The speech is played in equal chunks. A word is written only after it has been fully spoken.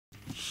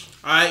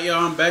Alright,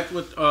 y'all, I'm back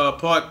with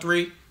part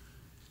 3.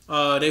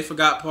 They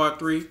Forgot part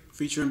 3,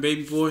 featuring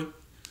Baby Boy.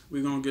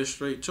 We're gonna get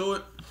straight to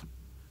it.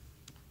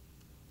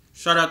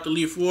 Shout out to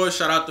Leafward,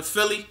 shout out to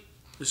Philly.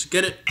 Let's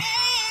get it.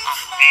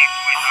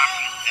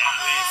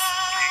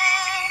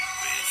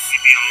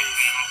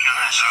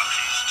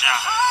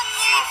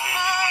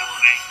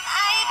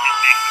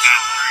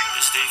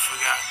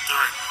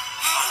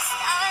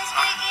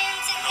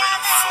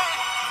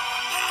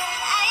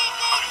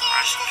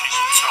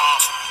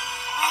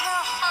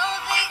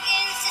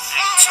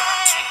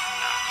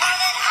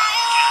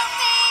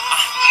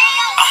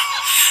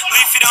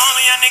 Leafy the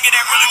only young nigga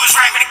that really was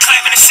rapping and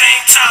clapping at the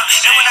same time.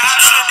 And when the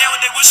house stood down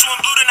with that whistle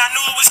and blue, then I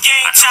knew it was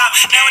game time.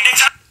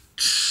 Nowadays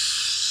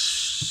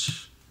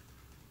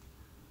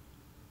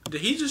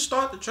Did he just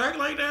start the track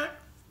like that?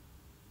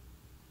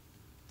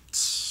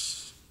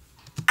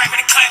 rapping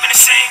and clapping at the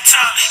same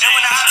time. And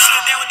when the house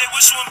stood down with that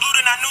whistle and blue,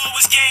 then I knew it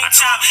was game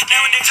time.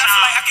 Nowadays I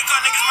feel like I can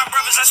call niggas my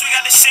brothers, unless we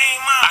got the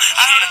same mind.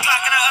 I held the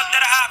clock and I upped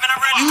at a hop and I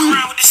read the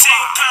Quran with the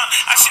same pound.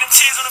 I see them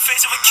tears on the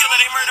face of a killer,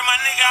 they murdered my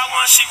nigga, I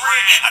want shit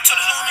red. I told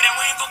the homie that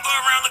we ain't gonna go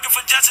around looking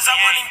for justice, I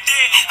want him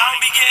dead. I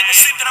don't be getting the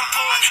sleep that I'm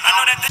poor. I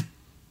know that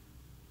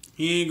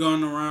He ain't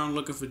going around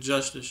looking for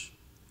justice.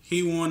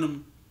 He want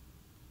him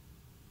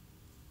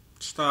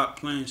to start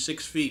playing 6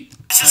 feet.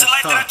 This is a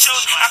life that I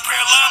chose. I pray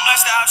Allah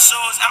bless the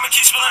outsoles. I'ma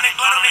keep spilling their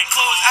blood on their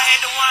clothes. I had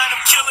to wind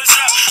them killers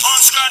up.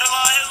 Arms scarred, the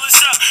law healers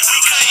up. We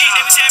couldn't eat,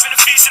 they was having a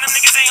feast, and them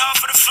niggas ain't all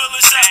for the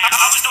fillers up.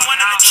 I was the one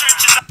in the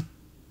trenches.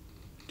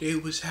 They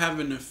was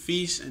having a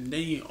feast and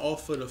they ain't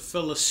offer to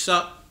fill us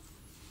up.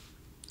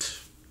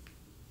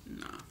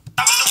 Nah.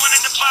 I was the one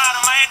at the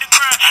bottom, I had to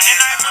grind. And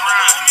I remember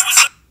when homie was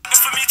looking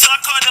for me till I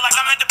called it like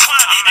I'm at the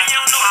pond. And you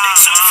don't know what they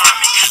took from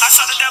me. I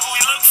saw the devil,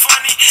 he looked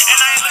funny. And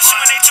I ain't listen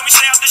when they told me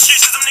stay out the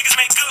streets, cause them niggas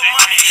make good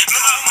money.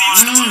 Remember when we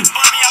used to look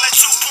bummy, I let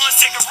 2 points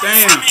take a rip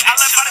from me. I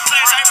left out of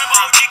class, I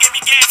remember OG gave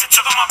me gas and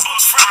took all my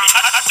books from me.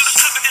 I threw the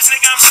clip of this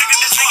nigga, I'm sick of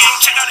this nigga, ain't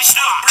check out, he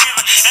still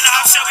breathing. And the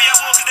house said we at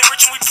war cause they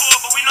rich and we poor,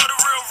 but we know the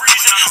real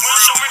reason. We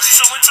don't show mercy,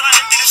 so until I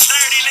empty the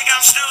sturdy, nigga,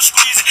 I'm still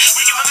squeezing.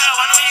 We give him hell,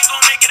 I know he ain't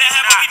gonna make it in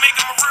heaven, we make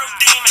him a real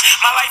demon.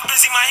 My life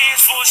busy, my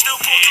hands full, still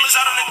pull killers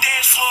out on the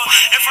dance floor.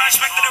 If I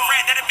expected a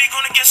rat, that'd be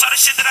going against all the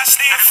shit that I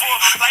stand for.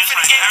 Life in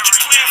the game, what you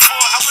plan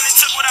for? I went and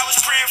took what I was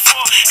praying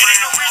for. It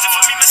ain't no reason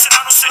for me missing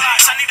out on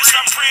salads, I need to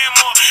start praying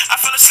more. I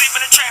fell asleep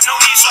in the trap, no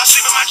heat, so I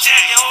sleep in my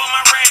jacket, hold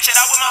my ratchet.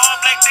 I with my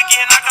all black dicky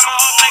and I got my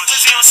all black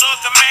glizzy on so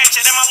it can match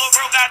it. And my little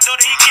bro got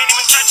daughter, he can't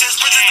even touch it. His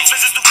bridges do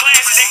business, do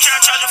glasses. They try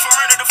to charge him for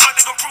murder, the fuck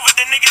they gon' prove it.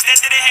 The niggas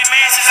that did it had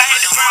masses, I had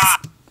to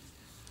grind.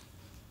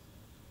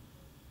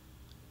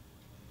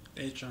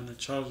 They trying to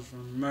charge him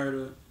for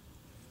murder.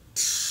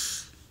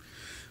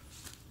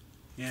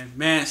 Yeah,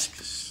 mask,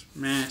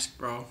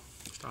 bro.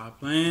 Stop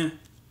playing.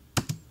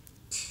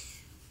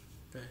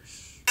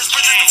 His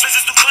bridges do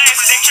business, do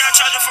glasses. They try to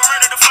charge him for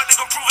murder, the fuck they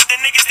gon' prove it. The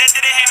niggas that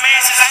did it had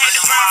masses, I had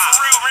to grind for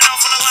real. Ran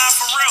off on the line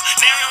for real.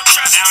 Now he don't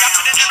trust me. I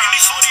put that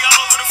WD-40 all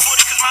over the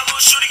 40 cause my little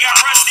shorty got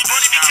rusty.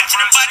 Brody be catching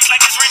them bodies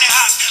like it's raining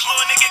hot.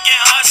 Little nigga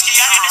getting husky.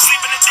 I had to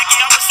sleep in the dicky.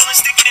 I was feeling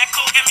sticky. That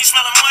coke got me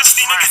smelling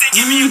musty. Niggas ain't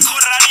give me a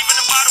quarter, not even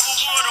a bottle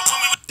of water. When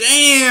we was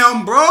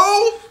Damn,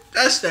 bro.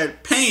 That's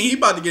that pain. He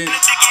about to get. in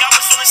the dicky, I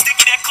was feeling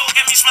sticky. That coke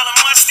got me smelling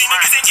musty.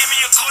 Niggas ain't give me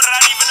a quarter,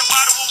 not even a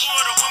bottle of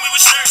water. When we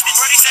was thirsty,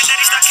 Brody said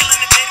that he started killing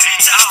the day that he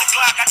touched the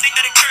Glock. I think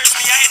that it cursed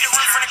me. I had to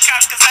run from the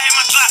cops cause I had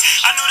my Glock.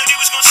 I knew that he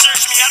was gonna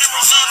search me. I done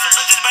wrote songs for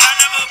bitches, but I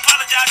never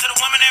apologized to the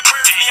woman that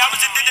birthed me. I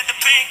was addicted to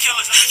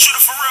painkillers. Shooter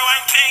for real, I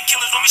ain't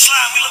painkillers. When we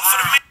slide, we look for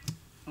the man.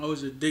 I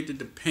was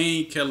addicted to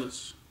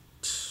painkillers.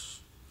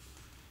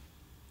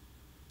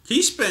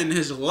 He spent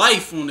his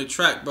life on the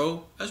track,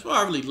 bro. That's why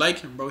I really like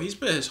him, bro. He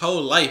spent his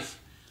whole life.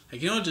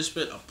 Like, he don't just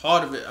spit a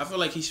part of it. I feel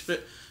like he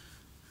spit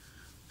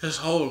his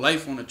whole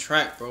life on the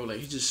track, bro. Like,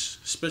 he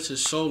just spits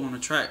his soul on the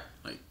track,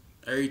 like,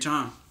 every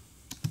time.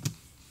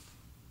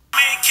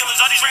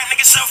 Painkillers, all these rap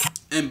niggas self.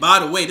 And by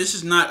the way, this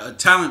is not a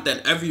talent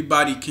that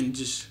everybody can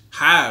just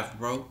have,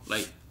 bro.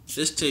 Like,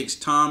 this takes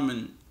time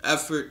and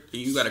effort,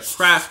 and you gotta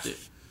craft it.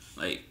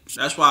 Like,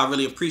 that's why I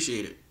really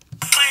appreciate it.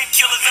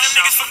 Painkillers, and them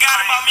niggas forgot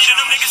about me, then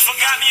them niggas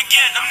forgot me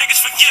again. Them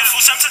niggas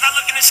forgetful. Sometimes I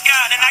look in the sky,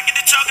 then I get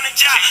to talking to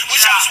Job.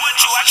 Wish I was with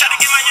you. I tried to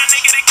get my young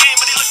nigga the game,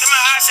 but he looked in my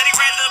eyes, said he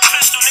rather a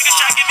pistol. Niggas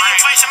try to give me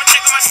advice, I'ma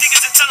take on my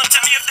sneakers and tell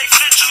me if they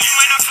fit you. You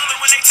might not feel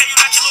it when they tell you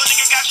that your little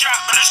nigga got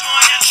dropped, but it's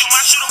gonna hit you. My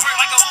shooter work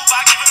like a Uber,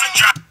 I give him the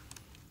drop.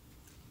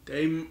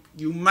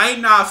 You might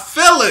not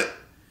feel it,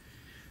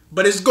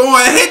 but it's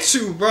going to hit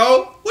you,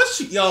 bro.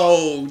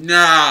 Yo,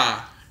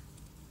 nah.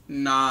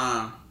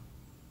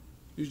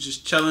 You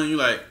just chilling, you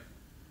like,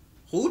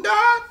 who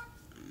died?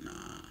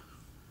 Nah.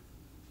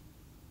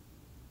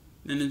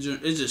 And it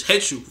just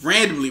hits you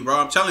randomly, bro.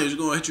 I'm telling you, it's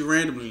going to hit you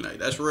randomly. Like,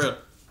 that's real.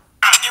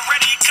 Get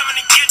ready, he coming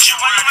to get you.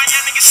 I know my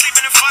young niggas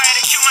sleeping in fire.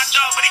 They kill my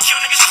dog, but they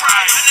kill niggas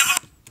pride.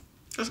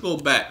 Let's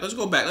go back. Let's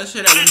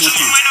hear that one more You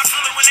time. might not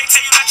feel it when they tell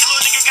you that your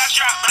little nigga got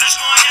dropped, but it's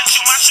gonna hit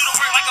you. My shooter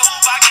work like a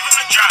Uber, I give him the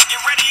finna drop. Get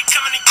ready, he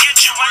coming to get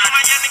you. Why you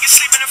my young niggas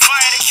sleeping in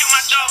fire? They kill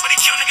my dog, but they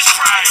kill niggas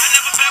prior. I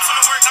never back from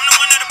the work, I'm the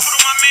one that'll put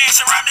on my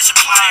mask and rob the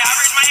supplier. I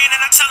raise my hand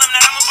and I tell them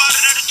that I'm about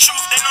it of the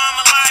truth. They know I'm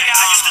a liar.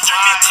 I used to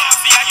drink me a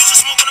coffee, I used to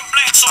smoke on the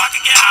black so I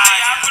could get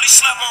higher. I really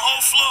slept on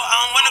whole floor. I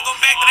don't wanna go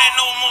back to that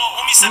no more.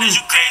 Homie said, is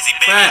you crazy,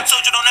 baby? I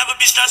told you don't ever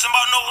be stressing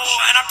about no war.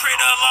 And I pray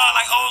to Allah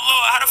like, oh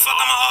Lord, how the fuck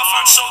am I off?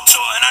 I'm so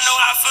tore. And I know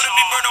how I feel to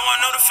be burdened. I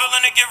know the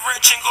feeling to get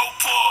rich and go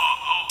poor.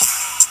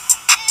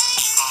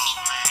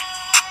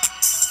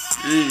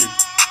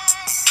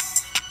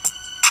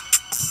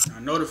 I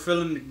know the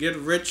feeling to get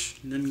rich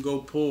and then go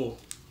poor.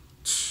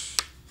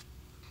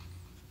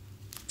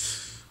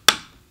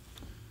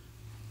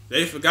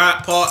 They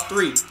forgot part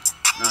 3.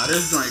 Nah,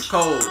 this joint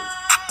cold.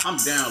 I'm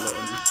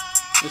downloading this.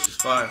 This is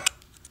fire.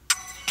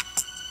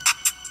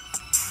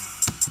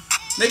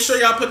 Make sure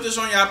y'all put this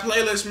on y'all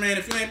playlist, man.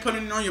 If you ain't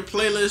putting it on your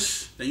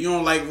playlist, then you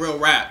don't like real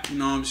rap. You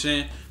know what I'm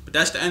saying? But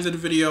that's the end of the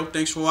video.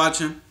 Thanks for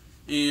watching.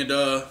 And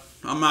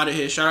I'm out of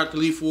here. Shout out to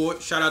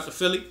leafward. Shout out to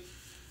Philly.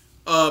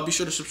 Be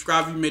sure to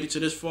subscribe if you made it to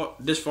this far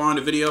in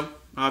the video.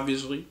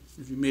 Obviously,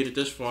 if you made it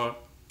this far,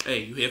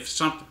 hey, you here for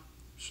something.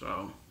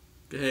 So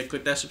go ahead,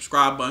 click that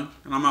subscribe button,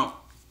 and I'm out.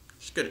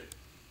 Let's get it.